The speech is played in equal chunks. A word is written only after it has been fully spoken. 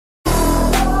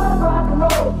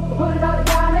Put it all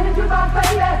down in the jukebox,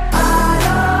 baby. I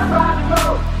love rock and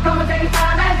roll. Come and take your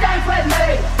time and dance with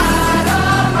me. I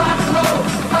love rock and roll,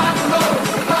 rock and roll,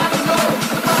 rock and roll,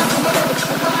 rock and roll,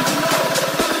 rock and roll.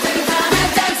 Come and take your time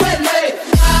and dance with me.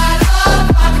 I love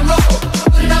rock and roll.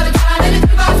 Put it all down in the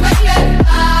jukebox, baby.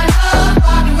 I love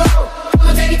rock and roll. Come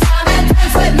and take your time and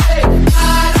dance with me. I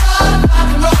love rock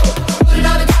and roll. Put it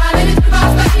all down in the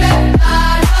jukebox, baby. I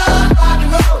love rock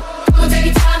and roll. Come and take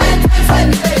your time and dance with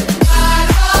me.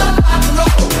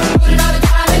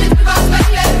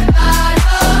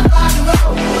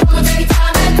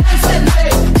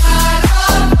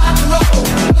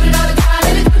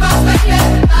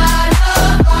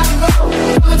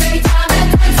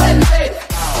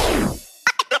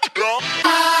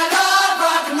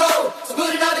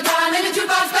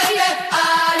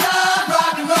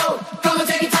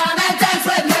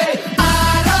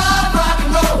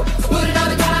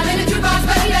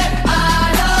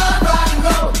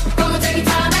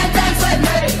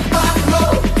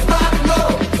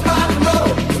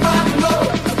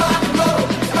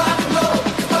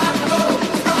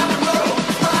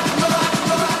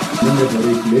 Mi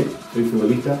nombre es Gile, soy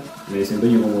futbolista, me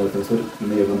desempeño como defensor y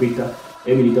mediocampista.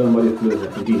 He militado en varios clubes de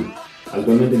Argentina.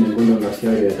 Actualmente me encuentro en la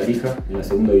ciudad de Tarija, en la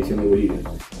segunda división de Bolivia,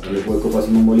 donde jugué Copa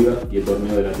Simón Bolívar y el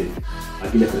torneo del Atlético.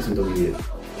 Aquí les presento mi video.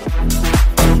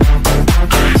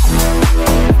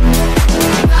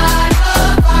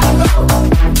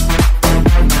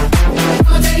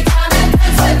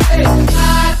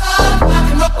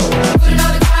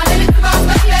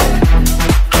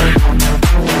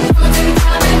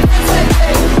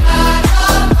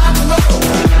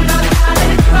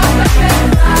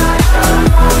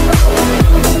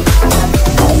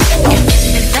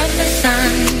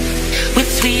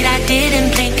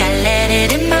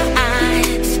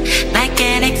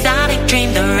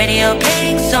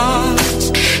 Playing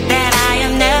songs that I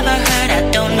have never heard. I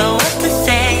don't know what to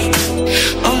say.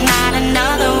 Oh, not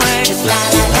another word. Just la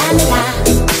la la la la.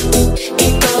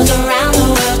 It goes around the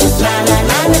world. Just la la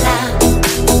la la la.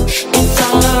 It's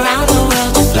all around the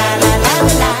world. Just la la la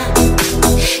la la.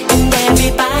 And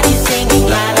everybody's singing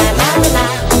la la la la la.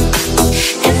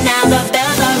 And now the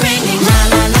bells are ringing la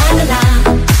la la la la.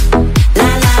 La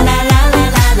la la la la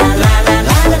la la la la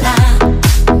la la la.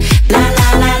 La la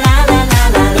la la la la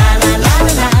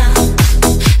la la.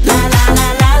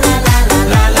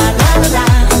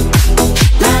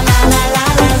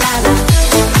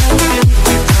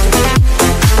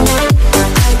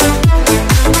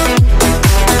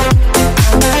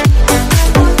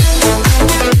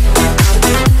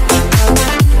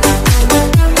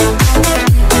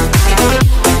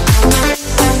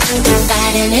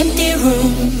 An empty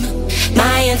room,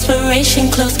 my inspiration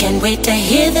close, can't wait to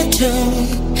hear the tune.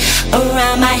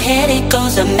 Around my head it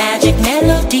goes a magic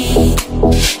melody.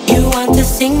 You want to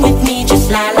sing with me, just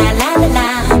la la la la la.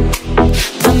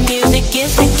 The music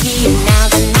is the key and now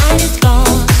the night is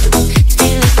gone.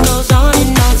 Still it goes on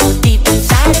and on so deep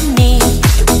inside of me.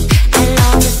 I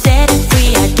long to set it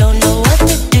free, I don't know what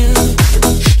to do.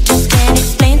 Just can't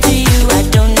explain to you, I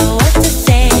don't know what to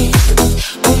say.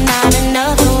 Oh, not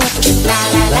another word, just la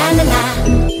la la la la.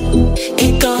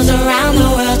 It goes around the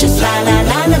world, just la la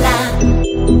la la la.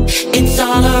 It's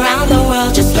all around the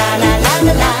world, just la la la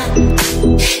la la.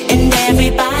 And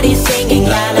everybody's singing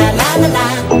la la la la la.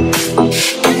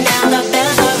 And now the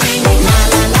bells are ringing la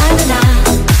la la la la.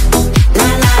 La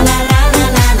la la la la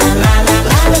la la la la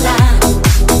la la la.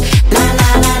 La la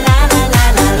la la la la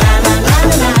la la la la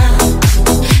la la.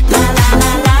 La la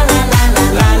la la la la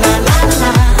la la la la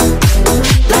la.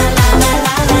 La la la la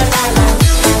la la la.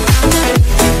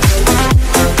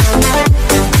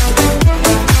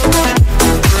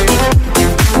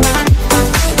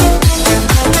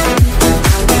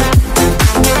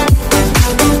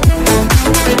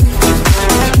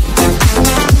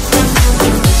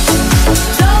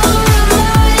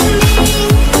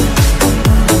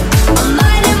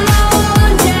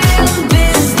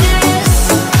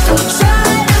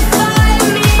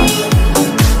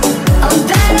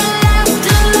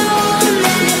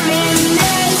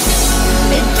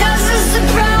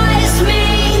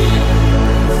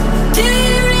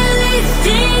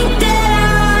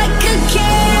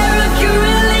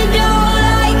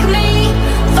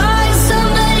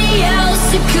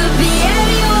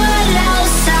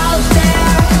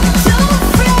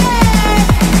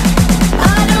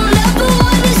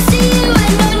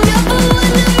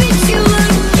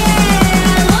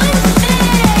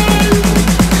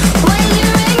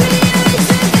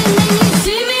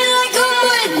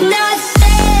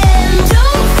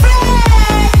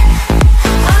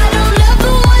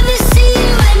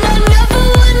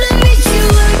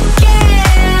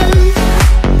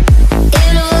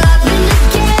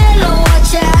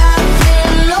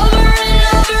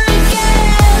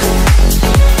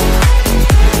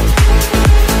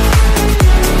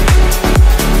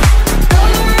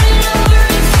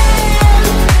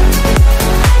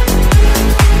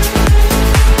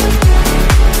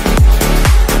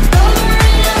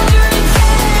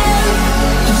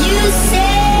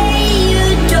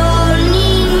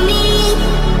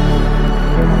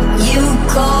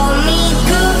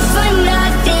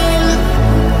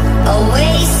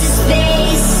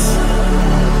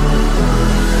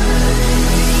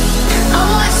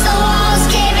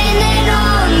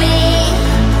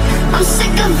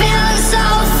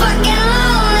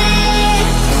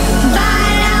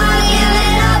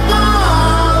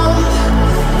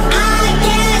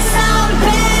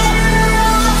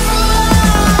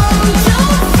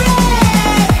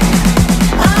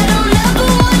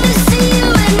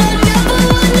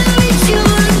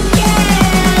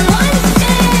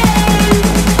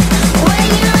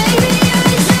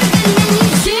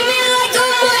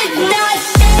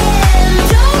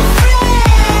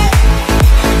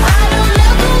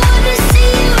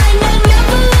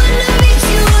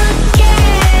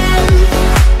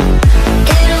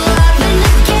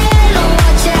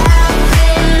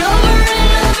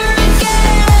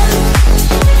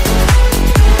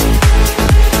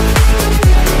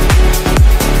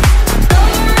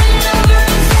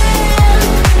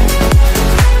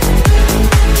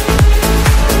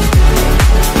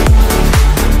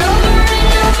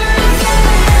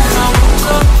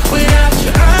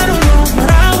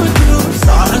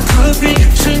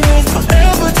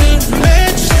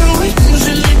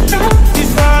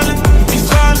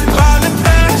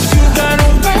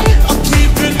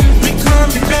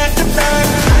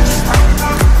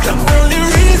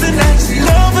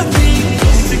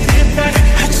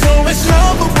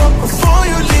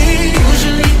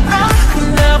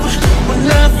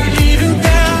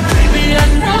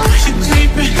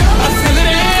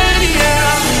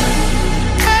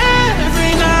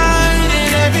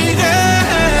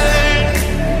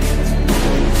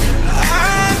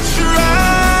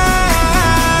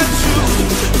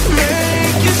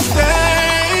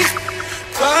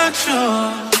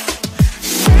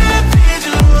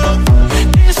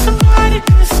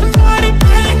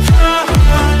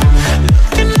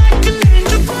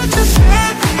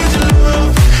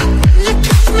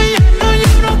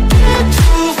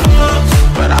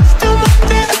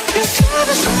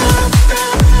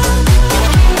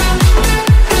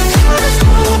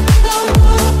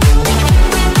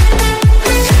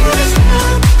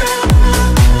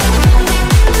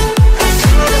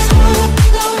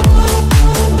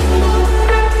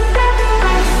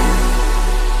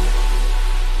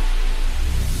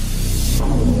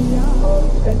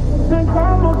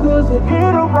 to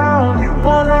get around. You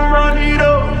wanna run it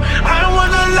up, I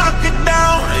wanna lock it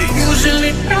down.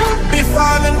 Usually be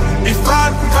falling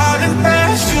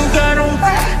fast. You got on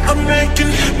back, I'm making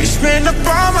me spend up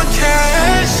all my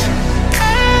cash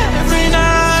every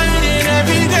night and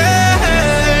every day.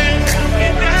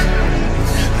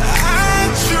 I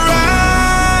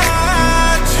try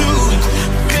to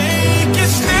make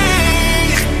it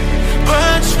stay,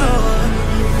 but you're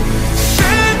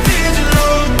savage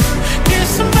love. Get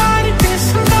somebody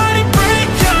break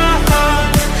your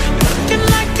heart. Looking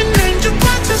like an angel,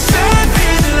 but you're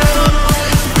savage love.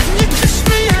 When you kiss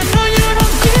me, I know you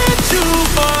don't get too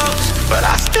far, but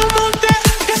I still want that.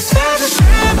 You're savage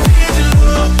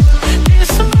love. Get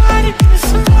somebody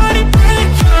break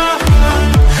your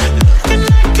heart. Looking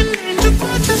like an angel,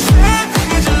 but you're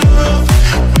savage love.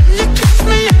 When you kiss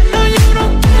me, I know you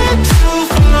don't get too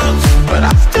far, but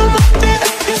I still want that.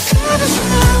 You're savage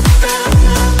love.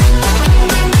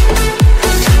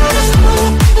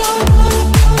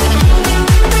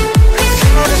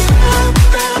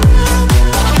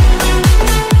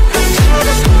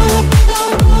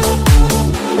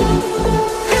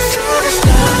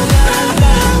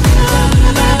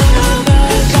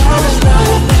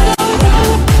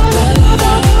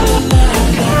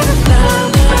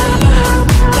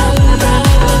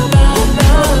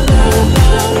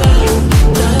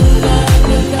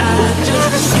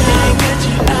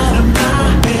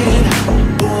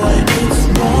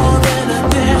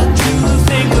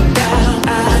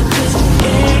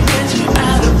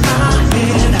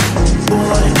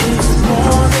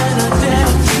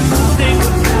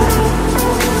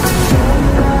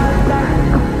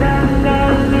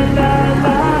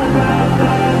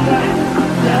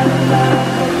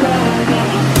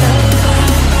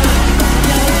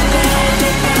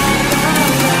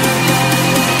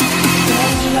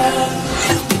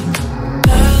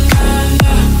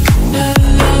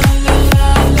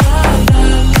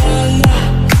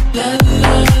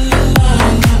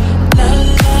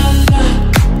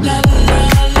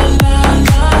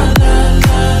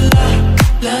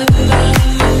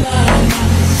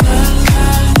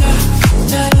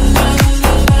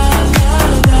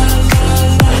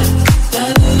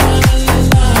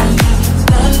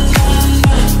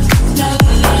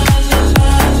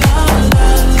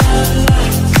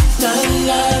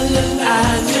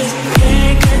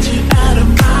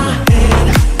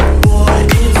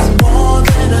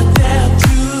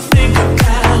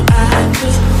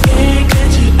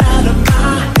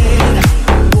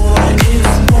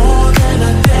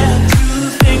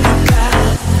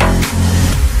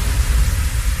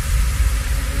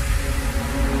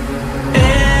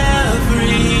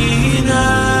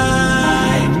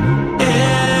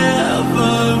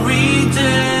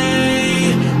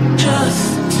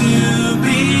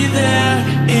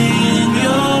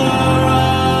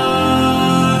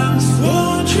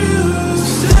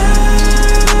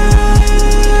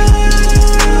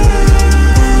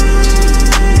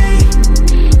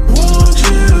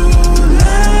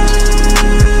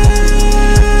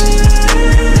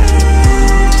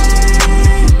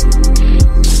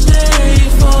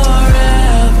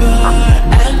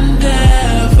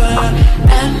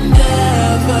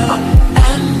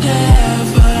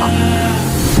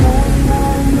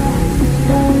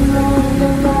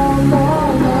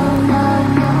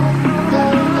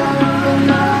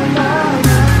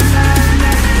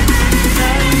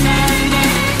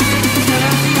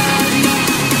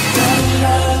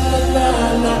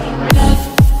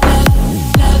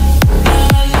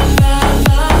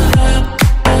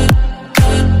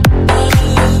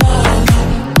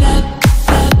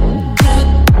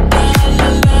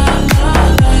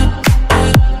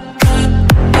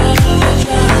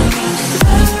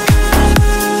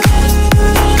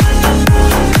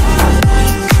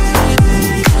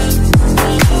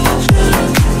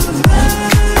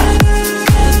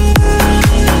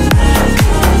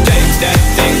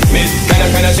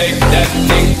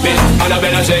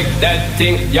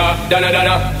 Yeah, Donna,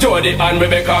 Jody and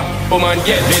Rebecca, woman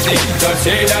get busy. Just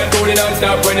say that booty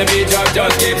non-stop when the beat drop.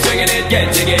 Just keep swinging it,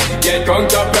 get jiggy, get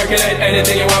crunked up, percolate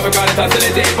anything you want because it's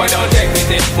hostility. But don't take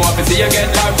pity, more to see you get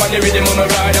life on the rhythm of my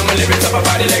ride. And my lyrics up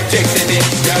about electricity.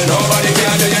 Girl, nobody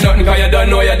can do you nothing cause you don't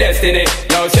know your destiny.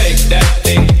 Now shake that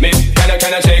thing, miss, can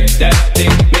I shake that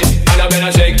thing, miss, Annabella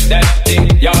shake that thing.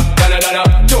 Yeah,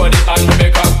 Donna, Jody and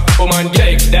Rebecca, woman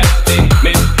shake that thing,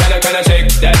 miss, can I shake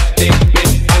that thing,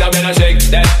 miss, Annabella shake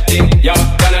that thing. Yeah,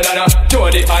 Donna,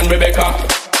 Jody and Rebecca.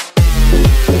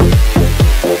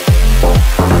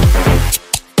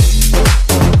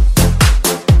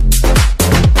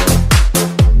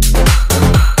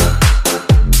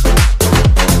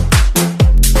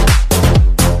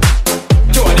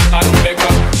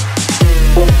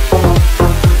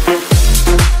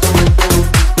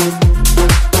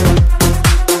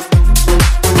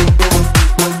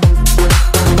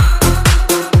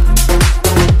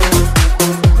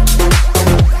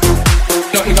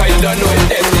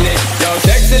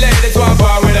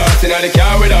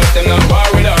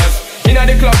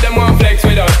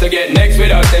 to get next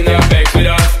with us, and not vex with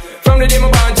us. From the day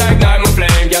my bond to ignite my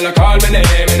flame, girl, I call my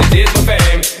name and it is my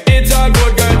fame. It's all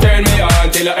good, girl, turn me on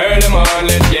till I earn them on.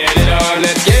 Let's get it on,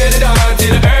 let's get it on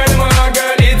till I earn them on,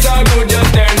 girl. It's all good,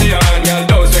 just turn me on, girl.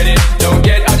 Don't sweat it, don't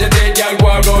get agitated, girl. Go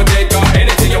and rotate, cause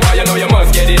anything you want, you know you must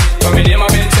get it. From the day my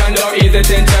mention, don't ease the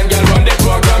tension, girl. Run the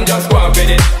program, just go and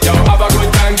fit it. Yo, have a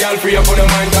good time, girl. Free up on the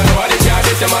mind, cause nobody can't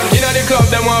diss your man. You know the club,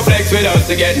 them want flex with us.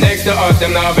 To get next to us,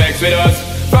 them now vex with us.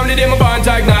 From the day my bond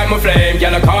to ignite my flame,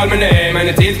 girl, I call my name and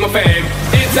it is my fame.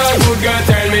 It's all good, girl,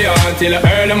 turn me on till I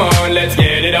earn them on. Let's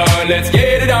get it on, let's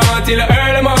get it on till I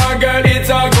earn them on, girl. It's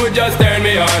all good, just turn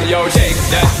me on. Yo, shake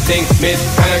that thing, miss,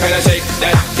 kinda shake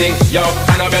that thing. Yo,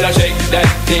 Annabella, shake that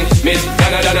thing, miss,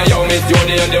 Donna, yo, miss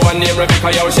Jody and the one named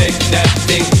Rebecca. Yo, shake that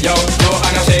thing, yo,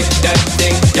 Anna, shake that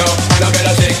thing, yo,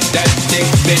 Annabella, shake that thing,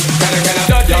 miss, kinda,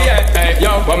 yo, hey,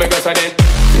 yo, what me go so then?